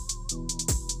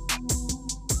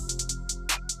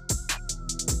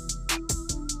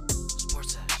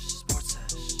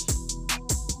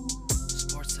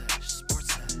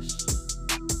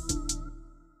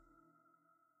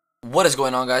What is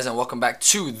going on, guys, and welcome back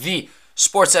to the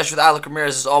Sports Sesh with Alec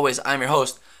Ramirez. As always, I'm your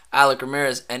host, Alec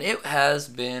Ramirez, and it has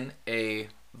been a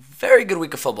very good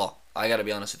week of football. I gotta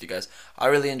be honest with you guys. I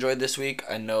really enjoyed this week.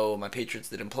 I know my Patriots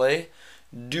didn't play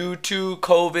due to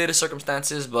COVID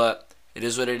circumstances, but it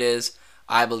is what it is.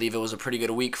 I believe it was a pretty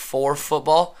good week for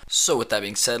football. So with that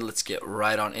being said, let's get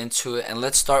right on into it, and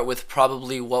let's start with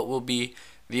probably what will be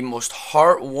the most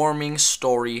heartwarming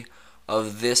story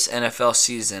of this NFL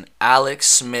season. Alex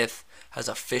Smith has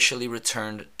officially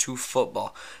returned to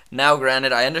football. Now,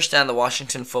 granted, I understand the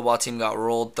Washington football team got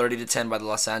rolled 30-10 by the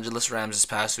Los Angeles Rams this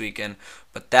past weekend,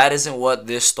 but that isn't what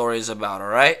this story is about, all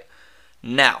right?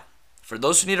 Now, for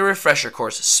those who need a refresher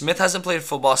course, Smith hasn't played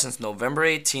football since November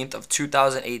 18th of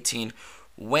 2018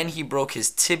 when he broke his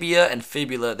tibia and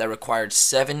fibula that required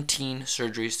 17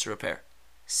 surgeries to repair.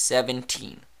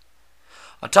 17.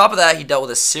 On top of that, he dealt with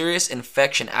a serious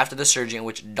infection after the surgery in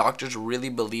which doctors really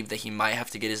believed that he might have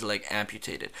to get his leg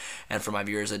amputated. And for my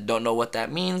viewers that don't know what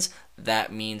that means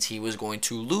he was going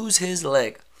to lose his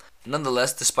leg.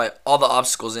 Nonetheless, despite all the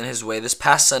obstacles in his way, this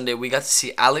past Sunday we got to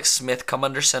see Alex Smith come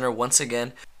under center once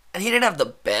again. And he didn't have the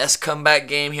best comeback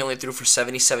game. He only threw for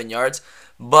 77 yards.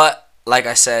 But like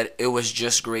I said, it was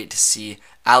just great to see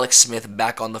Alex Smith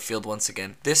back on the field once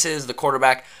again. This is the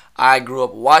quarterback I grew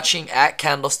up watching at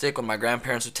Candlestick when my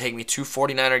grandparents would take me to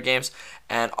 49er games.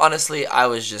 And honestly, I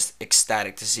was just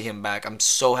ecstatic to see him back. I'm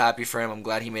so happy for him. I'm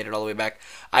glad he made it all the way back.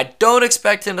 I don't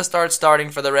expect him to start starting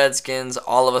for the Redskins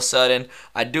all of a sudden.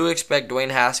 I do expect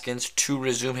Dwayne Haskins to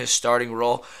resume his starting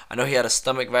role. I know he had a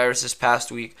stomach virus this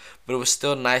past week, but it was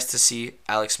still nice to see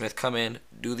Alex Smith come in,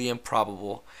 do the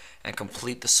improbable, and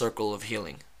complete the circle of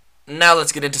healing. Now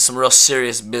let's get into some real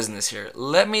serious business here.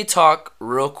 Let me talk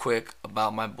real quick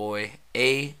about my boy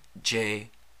AJ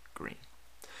Green.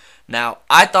 Now,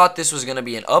 I thought this was going to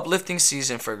be an uplifting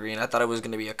season for Green. I thought it was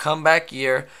going to be a comeback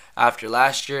year after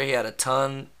last year. He had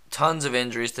tons of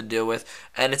injuries to deal with,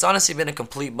 and it's honestly been a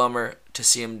complete bummer to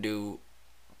see him do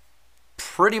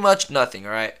pretty much nothing,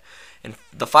 all right? In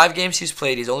the 5 games he's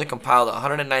played, he's only compiled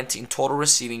 119 total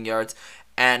receiving yards,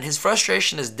 and his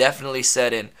frustration has definitely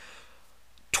set in.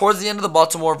 Towards the end of the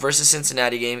Baltimore versus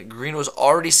Cincinnati game, Green was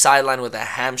already sidelined with a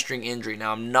hamstring injury.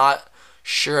 Now, I'm not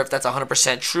sure if that's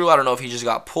 100% true. I don't know if he just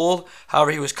got pulled.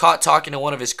 However, he was caught talking to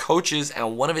one of his coaches,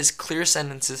 and one of his clear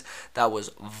sentences that was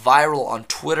viral on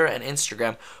Twitter and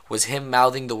Instagram was him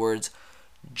mouthing the words,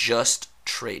 "Just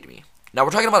trade me." Now,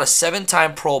 we're talking about a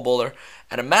 7-time Pro Bowler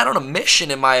and a man on a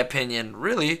mission, in my opinion.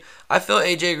 Really, I feel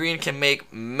AJ Green can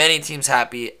make many teams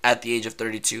happy at the age of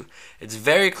 32. It's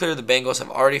very clear the Bengals have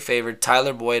already favored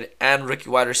Tyler Boyd and rookie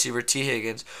wide receiver T.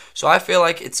 Higgins. So I feel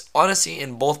like it's honestly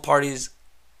in both parties'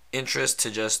 interest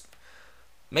to just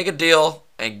make a deal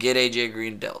and get AJ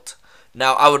Green dealt.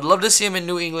 Now, I would love to see him in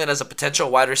New England as a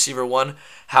potential wide receiver 1.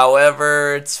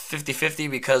 However, it's 50-50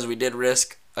 because we did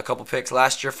risk a couple picks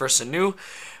last year for Sanu,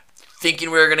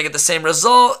 thinking we were going to get the same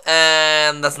result,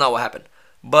 and that's not what happened.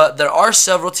 But there are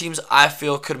several teams I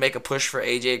feel could make a push for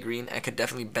AJ Green and could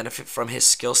definitely benefit from his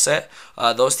skill set.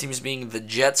 Those teams being the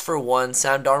Jets for one.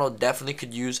 Sam Darnold definitely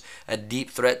could use a deep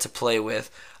threat to play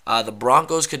with. The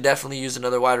Broncos could definitely use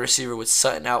another wide receiver with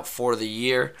Sutton out for the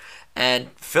year. And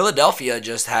Philadelphia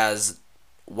just has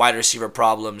wide receiver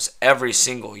problems every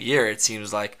single year, it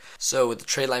seems like. So with the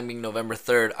trade line being November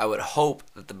 3rd, I would hope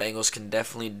that the Bengals can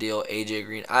definitely deal AJ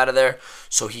Green out of there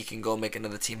so he can go make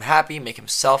another team happy, make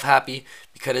himself happy,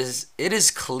 because it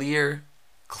is clear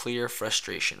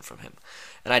frustration from him.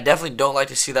 And I definitely don't like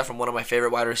to see that from one of my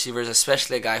favorite wide receivers,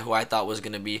 especially a guy who I thought was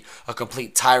going to be a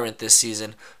complete tyrant this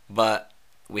season, but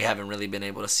we haven't really been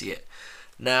able to see it.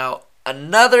 Now,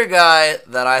 another guy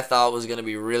that I thought was going to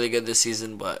be really good this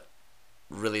season, but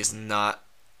really is not,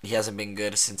 he hasn't been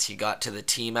good since he got to the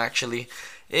team actually,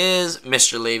 is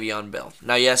Mr. Le'Veon Bell.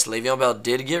 Now, yes, Le'Veon Bell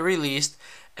did get released,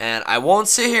 and I won't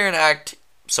sit here and act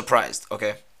surprised,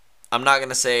 okay? I'm not going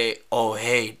to say, oh,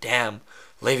 hey, damn,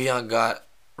 Le'Veon got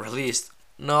released.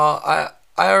 No, I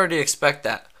already expect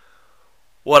that.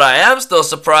 What I am still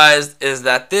surprised is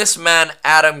that this man,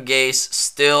 Adam Gase,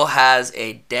 still has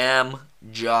a damn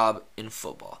job in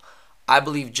football. I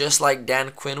believe just like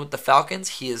Dan Quinn with the Falcons,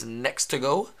 he is next to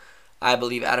go. I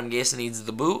believe Adam Gase needs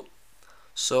the boot.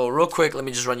 So real quick, let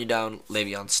me just run you down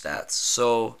Le'Veon's stats.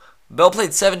 So Bell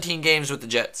played 17 games with the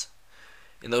Jets.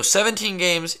 In those 17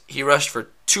 games, he rushed for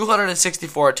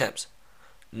 264 attempts.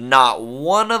 Not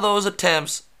one of those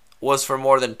attempts was for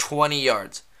more than 20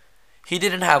 yards. He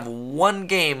didn't have one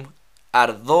game out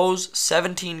of those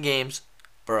 17 games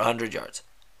for 100 yards.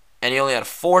 And he only had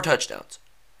 4 touchdowns.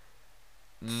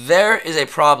 There is a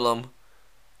problem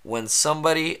when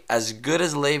somebody as good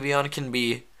as Le'Veon can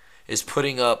be is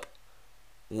putting up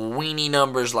weenie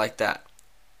numbers like that.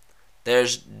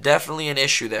 There's definitely an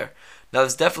issue there. Now,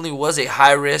 this definitely was a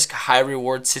high-risk,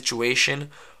 high-reward situation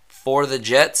for the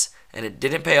Jets, and it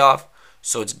didn't pay off.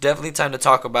 So it's definitely time to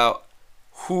talk about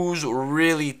who's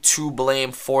really to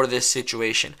blame for this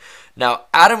situation. Now,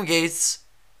 Adam Gase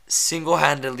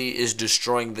single-handedly is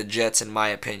destroying the Jets, in my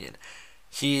opinion.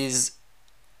 He's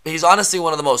honestly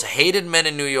one of the most hated men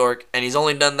in New York, and he's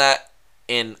only done that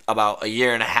in about a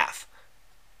year and a half.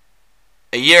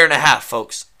 A year and a half,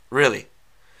 folks. Really.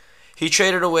 He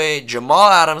traded away Jamal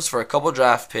Adams for a couple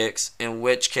draft picks, in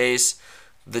which case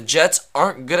the Jets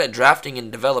aren't good at drafting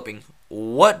and developing.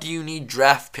 What do you need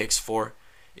draft picks for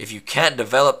if you can't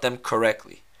develop them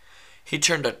correctly? He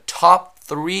turned a top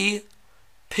 3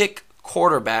 pick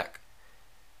quarterback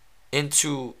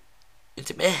into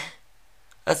meh.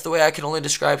 That's the way I can only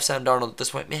describe Sam Darnold at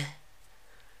this point. Meh.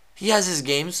 He has his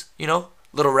games,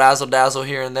 little razzle-dazzle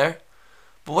here and there.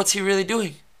 But what's he really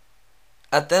doing?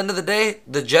 At the end of the day,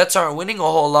 the Jets aren't winning a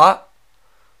whole lot.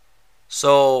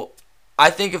 So I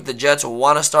think if the Jets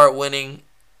want to start winning,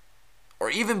 or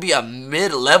even be a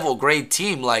mid-level grade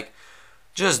team, like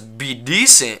just be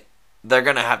decent, they're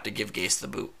going to have to give Gase the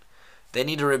boot. They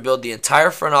need to rebuild the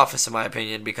entire front office, in my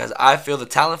opinion, because I feel the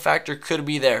talent factor could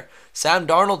be there. Sam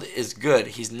Darnold is good.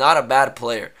 He's not a bad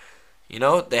player.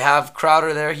 They have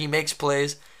Crowder there. He makes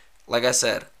plays. Like I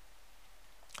said,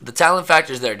 the talent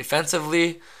factor is there.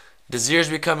 Defensively, Dezier's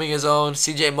becoming his own.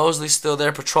 C.J. Mosley's still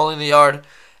there patrolling the yard.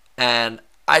 And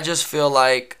I just feel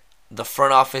like the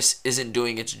front office isn't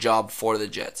doing its job for the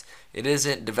Jets. It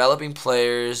isn't developing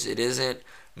players. It isn't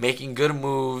making good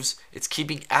moves. It's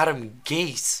keeping Adam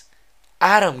Gase.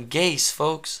 Adam Gase,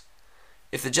 folks.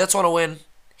 If the Jets want to win,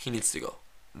 he needs to go.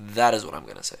 That is what I'm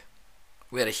going to say.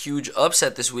 We had a huge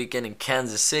upset this weekend in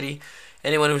Kansas City.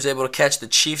 Anyone who's able to catch the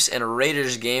Chiefs and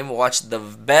Raiders game watched the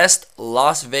best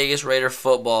Las Vegas Raider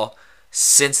football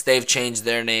since they've changed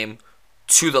their name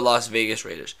to the Las Vegas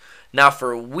Raiders. Now,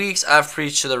 for weeks, I've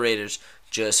preached to the Raiders,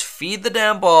 just feed the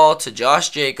damn ball to Josh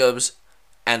Jacobs,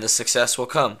 and the success will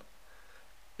come.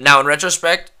 Now, in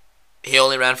retrospect, he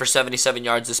only ran for 77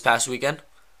 yards this past weekend,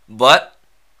 but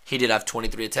he did have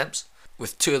 23 attempts,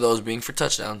 with 2 of those being for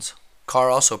touchdowns. Carr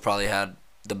also probably had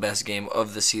the best game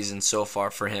of the season so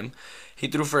far for him. He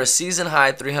threw for a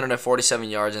season-high 347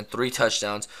 yards and 3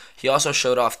 touchdowns. He also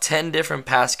showed off 10 different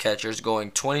pass catchers, going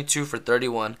 22 for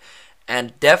 31.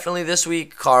 And definitely this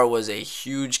week, Carr was a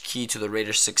huge key to the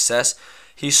Raiders' success.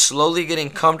 He's slowly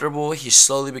getting comfortable. He's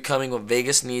slowly becoming what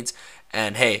Vegas needs.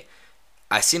 And hey,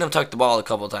 I seen him tuck the ball a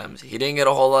couple times. He didn't get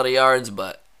a whole lot of yards,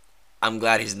 but I'm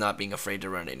glad he's not being afraid to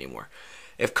run anymore.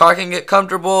 If Carr can get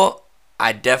comfortable,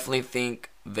 I definitely think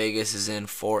Vegas is in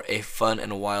for a fun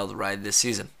and wild ride this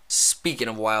season. Speaking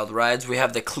of wild rides, we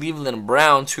have the Cleveland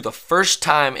Browns, who the first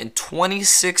time in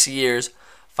 26 years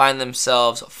find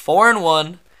themselves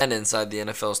 4-1 and inside the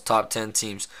NFL's top 10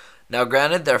 teams. Now,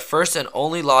 granted, their first and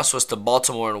only loss was to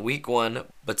Baltimore in Week 1,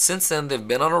 but since then they've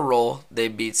been on a roll. They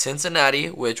beat Cincinnati,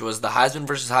 which was the Heisman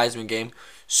versus Heisman game,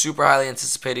 super highly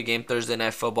anticipated game, Thursday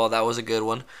Night Football. That was a good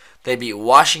one. They beat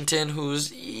Washington, who's,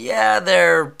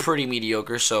 they're pretty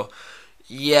mediocre, so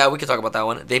we can talk about that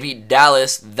one. They beat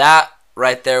Dallas. That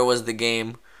right there was the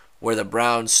game where the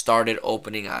Browns started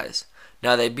opening eyes.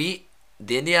 Now, they beat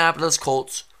the Indianapolis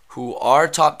Colts, who are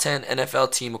top 10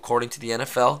 NFL team according to the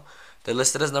NFL. They're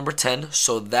listed as number 10,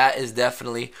 so that is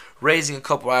definitely raising a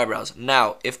couple eyebrows.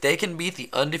 Now, if they can beat the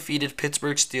undefeated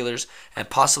Pittsburgh Steelers and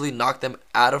possibly knock them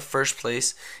out of first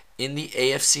place in the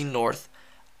AFC North,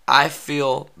 I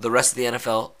feel the rest of the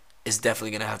NFL is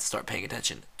definitely going to have to start paying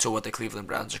attention to what the Cleveland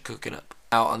Browns are cooking up.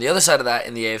 Now, on the other side of that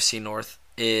in the AFC North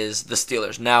is the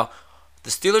Steelers. Now, the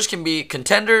Steelers can be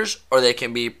contenders or they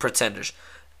can be pretenders.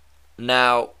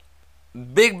 Now,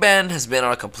 Big Ben has been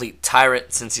on a complete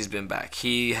tyrant since he's been back.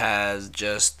 He's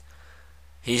just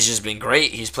been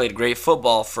great. He's played great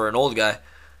football for an old guy.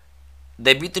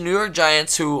 They beat the New York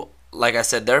Giants, who, like I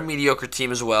said, they're a mediocre team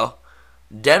as well.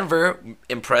 Denver,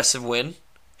 impressive win.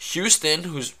 Houston,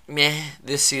 who's meh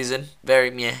this season,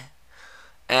 very meh.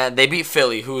 And they beat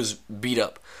Philly, who's beat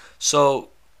up. So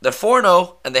they're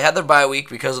 4-0, and they had their bye week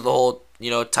because of the whole,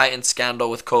 Titans scandal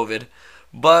with COVID.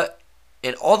 But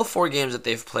in all the 4 games that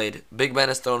they've played, Big Ben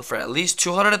has thrown for at least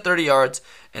 230 yards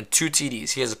and 2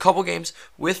 TDs. He has a couple games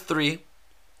with 3.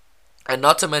 And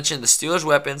not to mention the Steelers'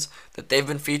 weapons that they've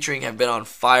been featuring have been on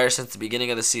fire since the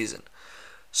beginning of the season.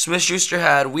 Smith-Schuster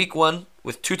had Week 1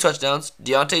 with 2 touchdowns.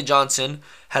 Deontay Johnson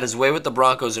had his way with the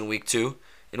Broncos in Week 2.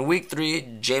 In Week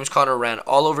 3, James Conner ran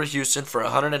all over Houston for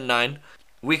 109.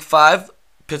 Week 5,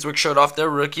 Pittsburgh showed off their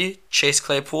rookie, Chase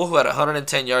Claypool, who had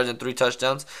 110 yards and 3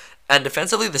 touchdowns. And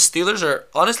defensively, the Steelers are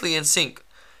honestly in sync.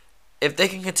 if they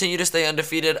can continue to stay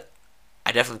undefeated,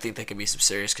 I definitely think they can be some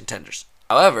serious contenders.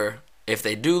 However, if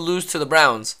they do lose to the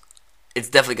Browns, it's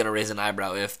definitely going to raise an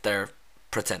eyebrow if they're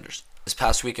pretenders. This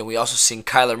past weekend, we also seen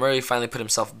Kyler Murray finally put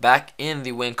himself back in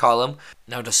the win column.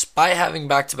 Now, despite having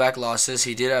back-to-back losses,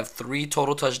 he did have 3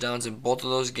 total touchdowns in both of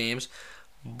those games.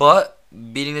 But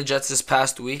beating the Jets this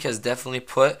past week has definitely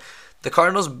put the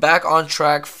Cardinals back on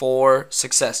track for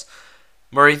success.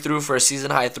 Murray threw for a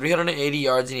season-high 380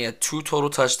 yards, and he had 2 total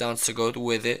touchdowns to go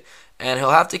with it. And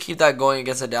he'll have to keep that going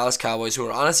against the Dallas Cowboys, who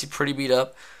are honestly pretty beat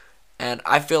up. And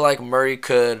I feel like Murray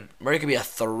could be a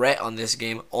threat on this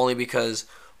game, only because,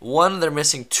 1, they're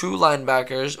missing 2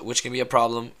 linebackers, which can be a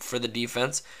problem for the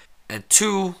defense. And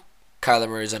 2, Kyler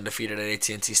Murray is undefeated at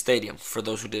AT&T Stadium, for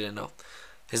those who didn't know.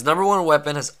 His number 1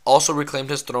 weapon has also reclaimed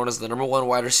his throne as the number 1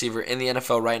 wide receiver in the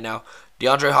NFL right now.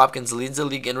 DeAndre Hopkins leads the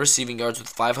league in receiving yards with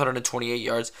 528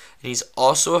 yards, and he's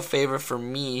also a favorite for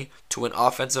me to win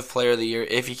Offensive Player of the Year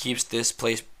if he keeps this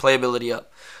playability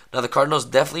up. Now, the Cardinals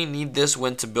definitely need this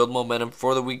win to build momentum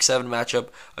for the Week 7 matchup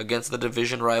against the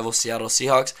division rival Seattle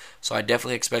Seahawks, so I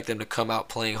definitely expect them to come out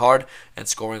playing hard and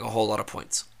scoring a whole lot of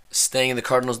points. Staying in the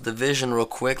Cardinals division real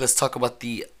quick, let's talk about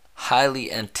the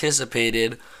highly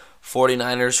anticipated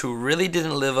 49ers, who really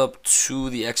didn't live up to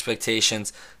the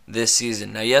expectations this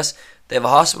season. Now, yes, they have a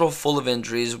hospital full of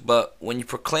injuries, but when you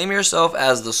proclaim yourself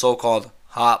as the so-called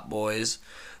hot boys,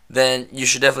 then you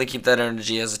should definitely keep that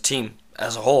energy as a team,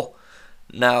 as a whole.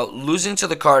 Now, losing to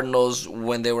the Cardinals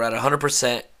when they were at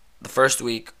 100% the first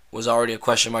week was already a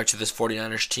question mark to this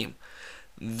 49ers team.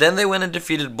 Then they went and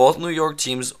defeated both New York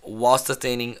teams while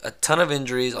sustaining a ton of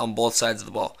injuries on both sides of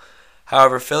the ball.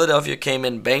 However, Philadelphia came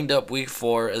in banged up week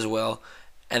 4 as well,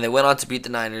 and they went on to beat the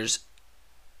Niners,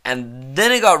 and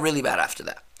then it got really bad after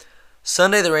that.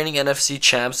 Sunday, the reigning NFC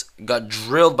champs got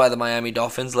drilled by the Miami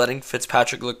Dolphins, letting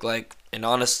Fitzpatrick look like an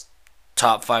honest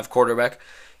top 5 quarterback.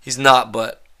 He's not,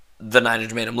 but the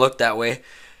Niners made him look that way.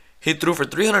 He threw for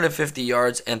 350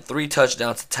 yards and 3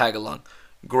 touchdowns to tag along.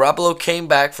 Garoppolo came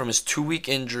back from his 2-week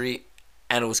injury,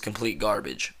 and it was complete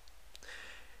garbage.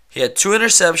 He had 2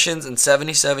 interceptions and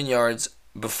 77 yards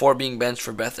before being benched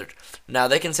for Beathard. Now,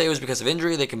 they can say it was because of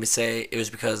injury. They can say it was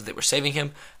because they were saving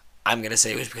him. I'm going to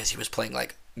say it was because he was playing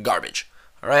like garbage.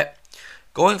 All right?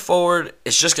 Going forward,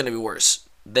 it's just going to be worse.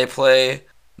 They play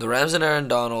the Rams and Aaron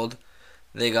Donald.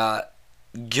 They got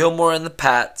Gilmore and the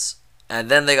Pats. And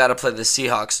then they got to play the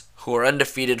Seahawks, who are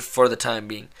undefeated for the time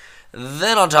being.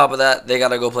 Then on top of that, they got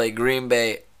to go play Green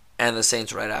Bay and the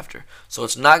Saints right after. So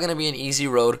it's not going to be an easy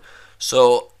road.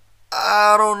 So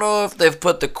I don't know if they've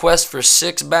put the quest for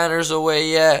 6 banners away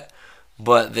yet,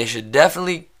 but they should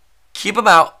definitely keep them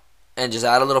out and just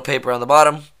add a little paper on the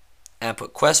bottom and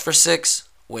put quest for 6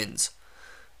 wins.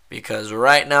 Because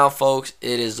right now, folks,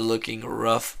 it is looking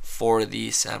rough for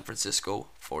the San Francisco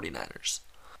 49ers.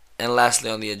 And lastly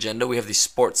on the agenda, we have the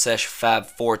Sports Sesh Fab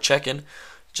 4 check-in.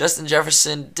 Justin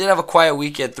Jefferson did have a quiet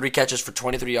week. He had 3 catches for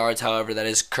 23 yards. However, that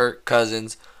is Kirk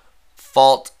Cousins'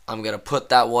 fault. I'm going to put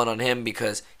that one on him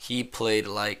because he played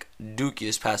like Dookie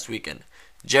this past weekend.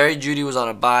 Jerry Jeudy was on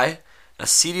a bye. Now,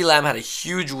 CeeDee Lamb had a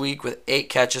huge week with 8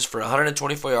 catches for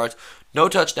 124 yards. No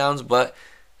touchdowns, but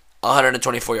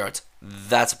 124 yards.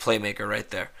 That's a playmaker right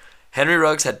there. Henry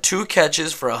Ruggs had 2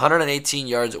 catches for 118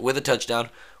 yards with a touchdown.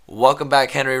 Welcome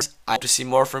back, Henry. I have to see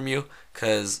more from you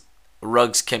because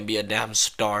Ruggs can be a damn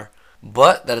star.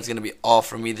 But that is going to be all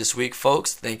from me this week,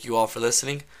 folks. Thank you all for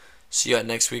listening. See you at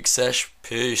next week's sesh.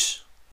 Peace.